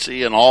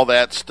currency and all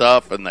that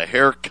stuff and the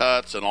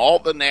haircuts and all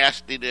the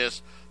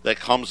nastiness that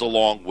comes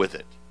along with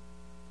it.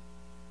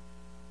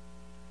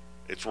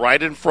 It's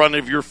right in front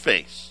of your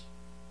face.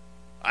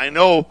 I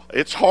know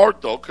it's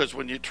hard, though, because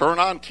when you turn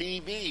on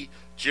TV,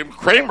 Jim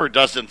Cramer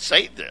doesn't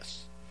say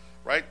this,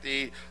 right?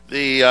 The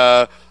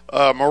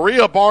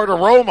Maria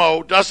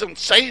Bartiromo doesn't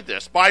say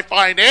this. My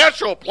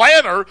financial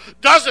planner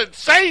doesn't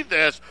say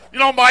this.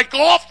 My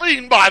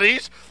golfing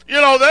buddies,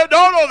 they're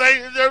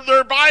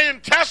buying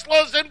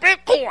Teslas and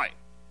Bitcoin.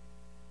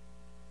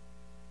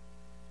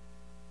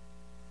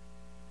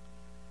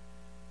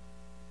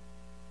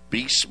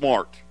 Be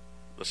smart.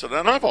 Listen,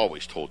 and I've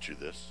always told you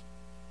this.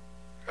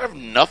 I have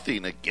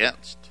nothing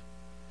against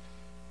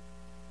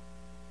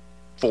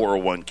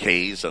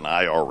 401ks and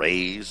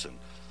IRAs and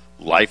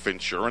life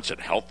insurance and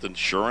health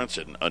insurance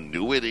and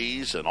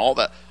annuities and all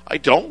that. I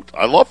don't.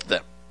 I love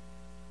them.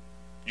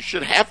 You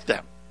should have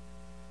them.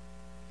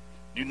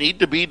 You need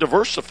to be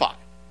diversified.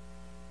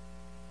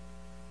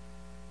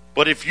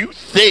 But if you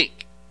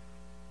think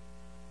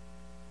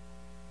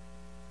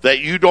that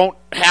you don't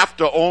have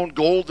to own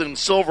gold and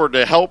silver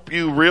to help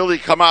you really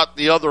come out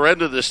the other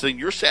end of this thing,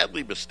 you're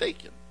sadly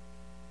mistaken.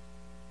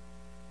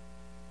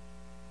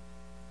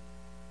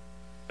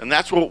 And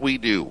that's what we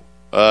do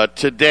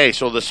today.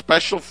 So the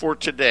special for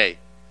today,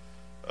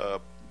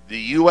 the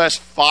U.S.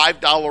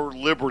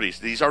 $5 Liberties.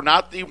 These are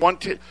not the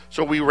 1/10.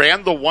 So we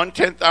ran the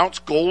 1/10 ounce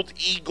gold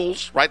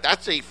eagles, right?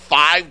 That's a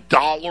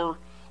 $5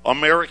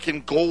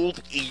 American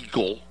gold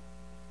eagle.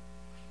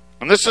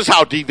 And this is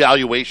how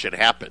devaluation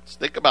happens.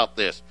 Think about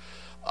this.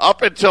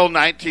 Up until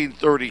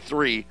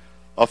 1933,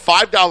 a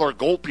 $5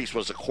 gold piece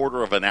was a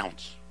quarter of an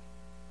ounce.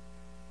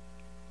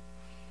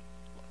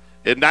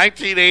 In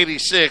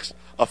 1986,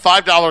 a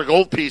 $5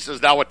 gold piece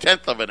is now a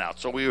tenth of an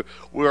ounce. So we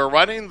were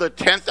running the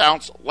 10th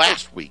ounce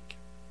last week.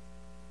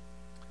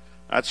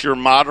 That's your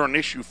modern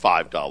issue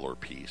 $5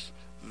 piece.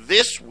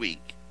 This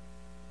week,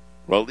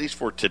 well, at least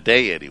for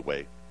today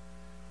anyway,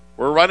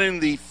 we're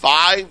running the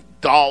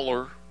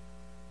 $5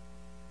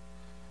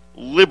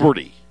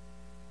 Liberty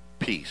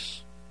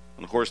piece.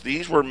 And, of course,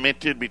 these were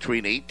minted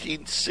between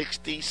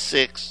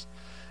 1866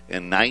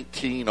 and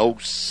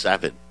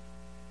 1907.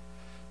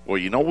 Well,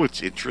 you know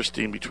what's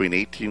interesting between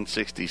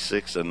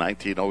 1866 and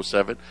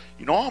 1907?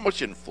 You know how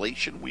much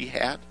inflation we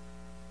had?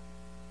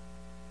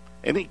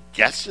 Any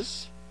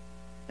guesses?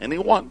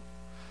 Anyone?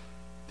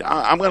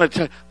 I'm going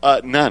to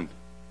tell none.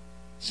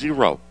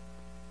 Zero.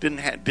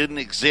 Didn't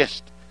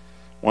exist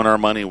when our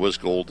money was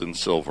gold and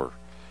silver.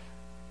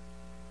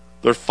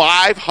 They're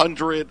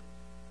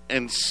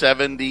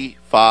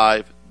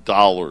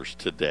 $575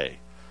 today.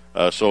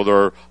 So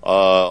they're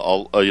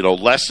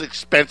less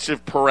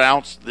expensive per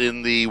ounce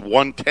than the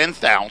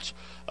 1/10 ounce.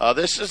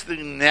 This is the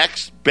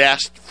next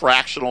best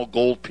fractional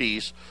gold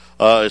piece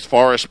as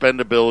far as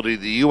spendability.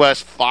 The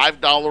U.S.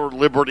 $5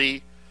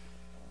 Liberty.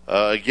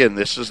 Again,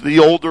 this is the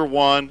older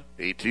one,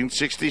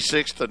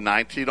 1866 to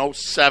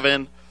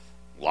 1907.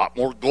 A lot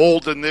more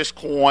gold in this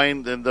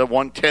coin than the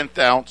 1/10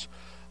 ounce.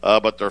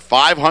 But they're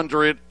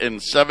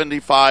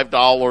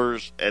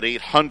 $575 at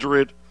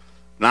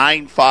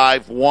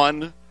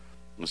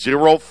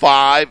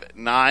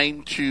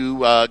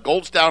 800-951-0592.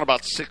 Gold's down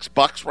about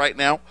 $6 right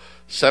now,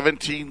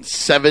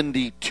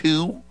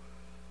 1772.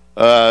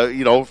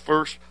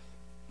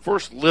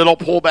 First little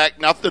pullback,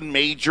 nothing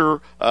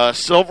major.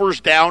 Silver's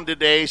down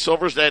today.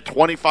 Silver's at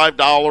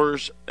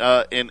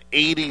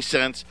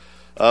 $25.80.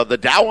 The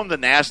Dow and the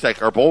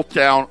NASDAQ are both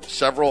down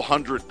several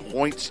hundred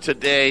points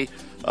today.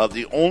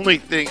 The only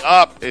thing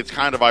up, it's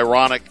kind of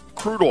ironic,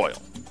 crude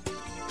oil,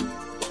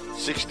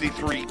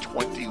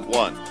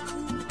 63.21.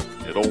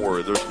 Yeah, don't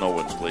worry, there's no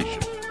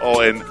inflation. Oh,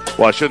 and,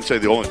 well, I shouldn't say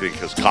the only thing,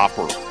 because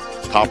copper,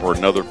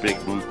 another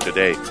big move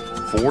today,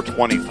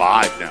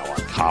 425 now on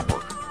copper.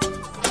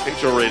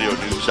 Patriot Radio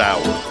News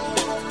Hour.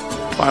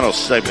 Final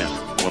segment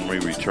when we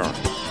return.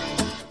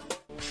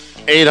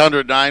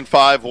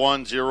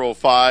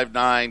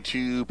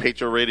 800-951-0592.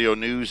 Patriot Radio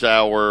News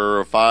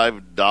Hour.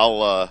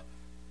 $5.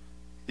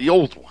 The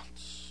old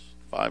ones.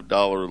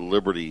 $5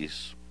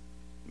 Liberties.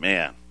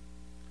 Man.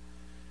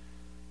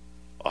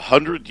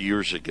 100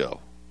 years ago,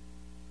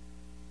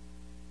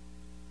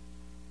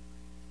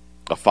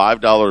 a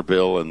 $5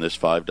 bill and this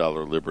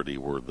 $5 Liberty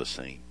were the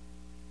same.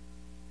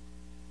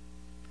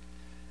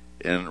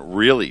 And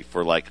really,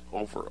 for like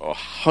over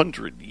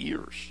 100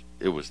 years,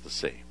 it was the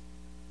same.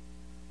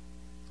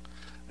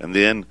 And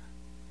then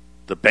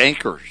the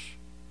bankers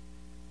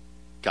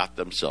got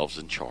themselves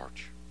in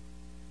charge.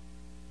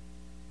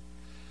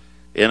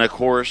 And, of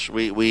course,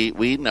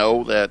 we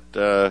know that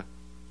the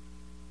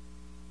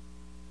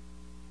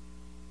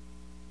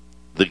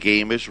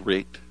game is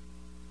rigged.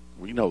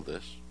 We know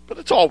this. But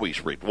it's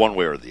always rigged, one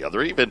way or the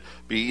other. Even,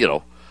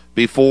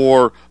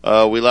 before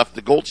we left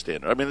the gold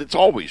standard. I mean, it's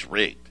always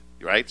rigged.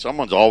 Right?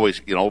 Someone's always,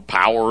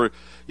 power.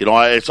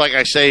 It's like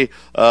I say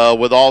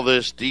with all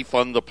this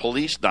defund the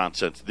police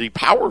nonsense. The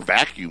power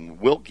vacuum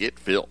will get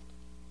filled.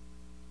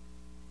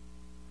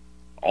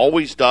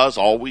 Always does,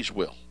 always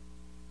will.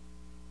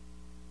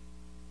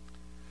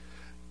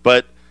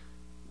 But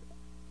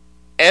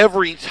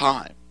every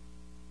time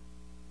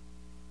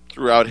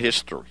throughout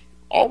history,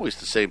 always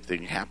the same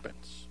thing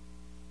happens.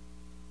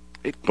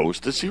 It goes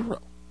to zero.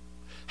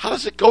 How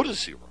does it go to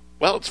zero?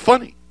 Well, it's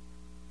funny.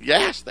 You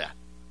ask that.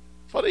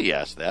 Funny you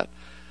ask that.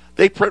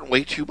 They print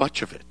way too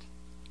much of it.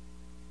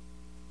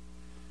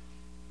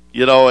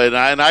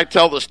 And I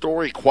tell the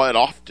story quite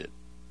often.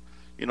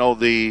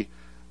 We're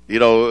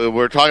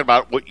talking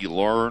about what you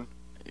learn,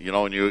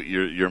 and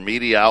your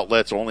media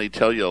outlets only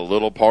tell you a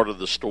little part of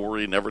the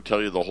story, never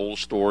tell you the whole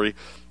story.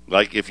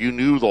 Like if you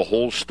knew the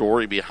whole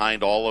story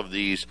behind all of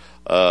these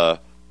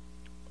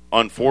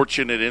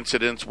unfortunate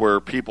incidents where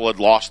people had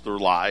lost their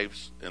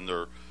lives and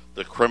the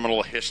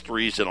criminal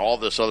histories and all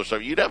this other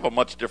stuff, you'd have a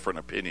much different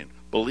opinion,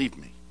 believe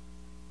me.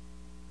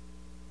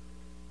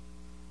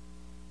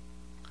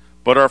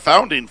 But our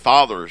founding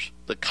fathers,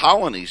 the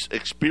colonies,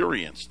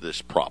 experienced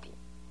this problem.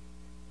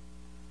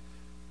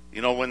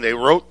 When they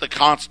wrote the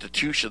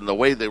Constitution, the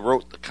way they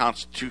wrote the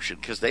Constitution,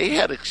 because they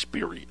had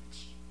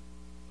experience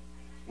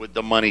with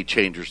the money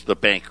changers, the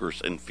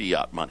bankers, and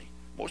fiat money.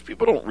 Most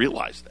people don't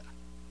realize that.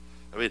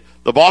 I mean,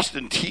 the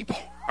Boston Tea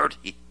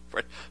Party,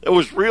 right, it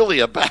was really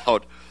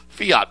about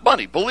fiat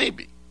money, believe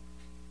me.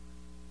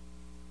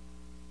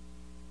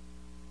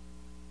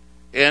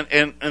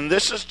 And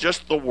this is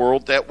just the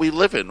world that we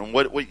live in. And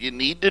what you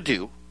need to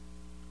do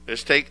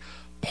is take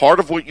part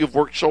of what you've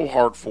worked so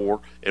hard for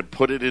and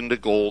put it into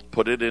gold,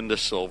 put it into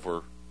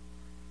silver,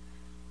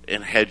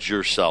 and hedge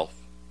yourself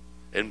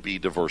and be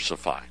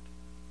diversified.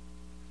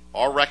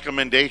 Our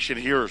recommendation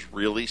here is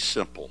really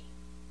simple.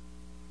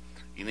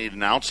 You need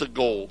an ounce of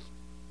gold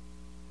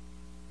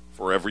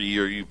for every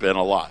year you've been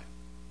alive.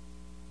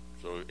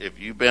 So if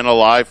you've been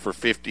alive for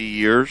 50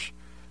 years,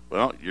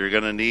 well, you're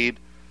going to need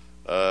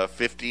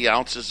 50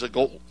 ounces of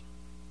gold.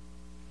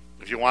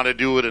 If you want to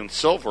do it in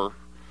silver,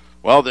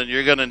 well, then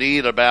you're going to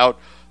need about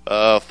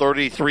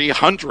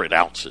 3,300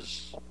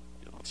 ounces.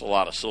 That's a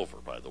lot of silver,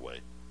 by the way.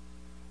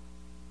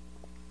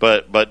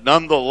 But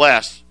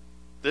nonetheless,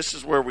 this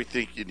is where we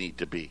think you need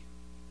to be.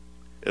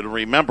 And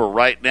remember,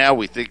 right now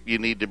we think you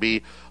need to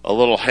be a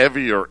little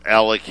heavier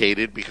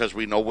allocated because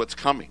we know what's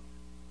coming.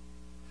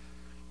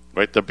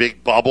 Right, the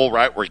big bubble,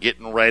 right? We're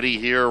getting ready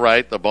here,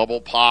 right? The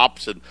bubble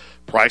pops and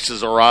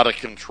prices are out of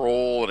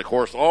control. And, of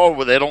course,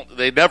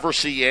 they never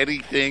see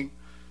anything,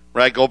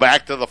 right? Go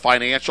back to the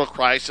financial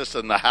crisis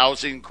and the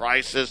housing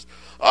crisis.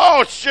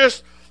 Oh, it's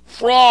just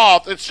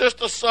froth. It's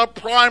just a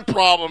subprime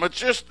problem. It's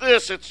just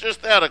this. It's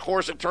just that. Of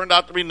course, it turned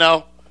out to be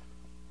no.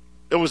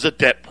 It was a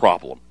debt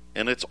problem.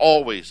 And it's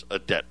always a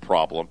debt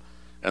problem.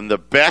 And the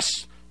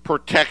best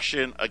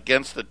protection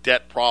against the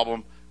debt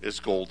problem is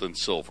gold and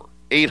silver.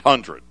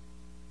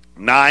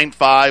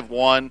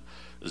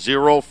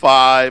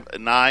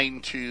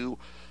 800-951-0592.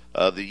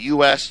 The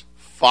U.S.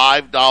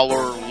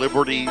 $5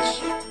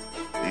 Liberties.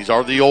 These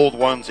are the old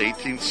ones,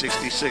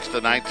 1866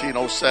 to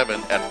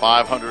 1907 at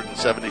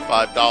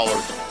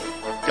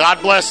 $575.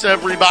 God bless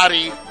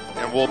everybody,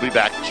 and we'll be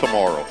back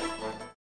tomorrow.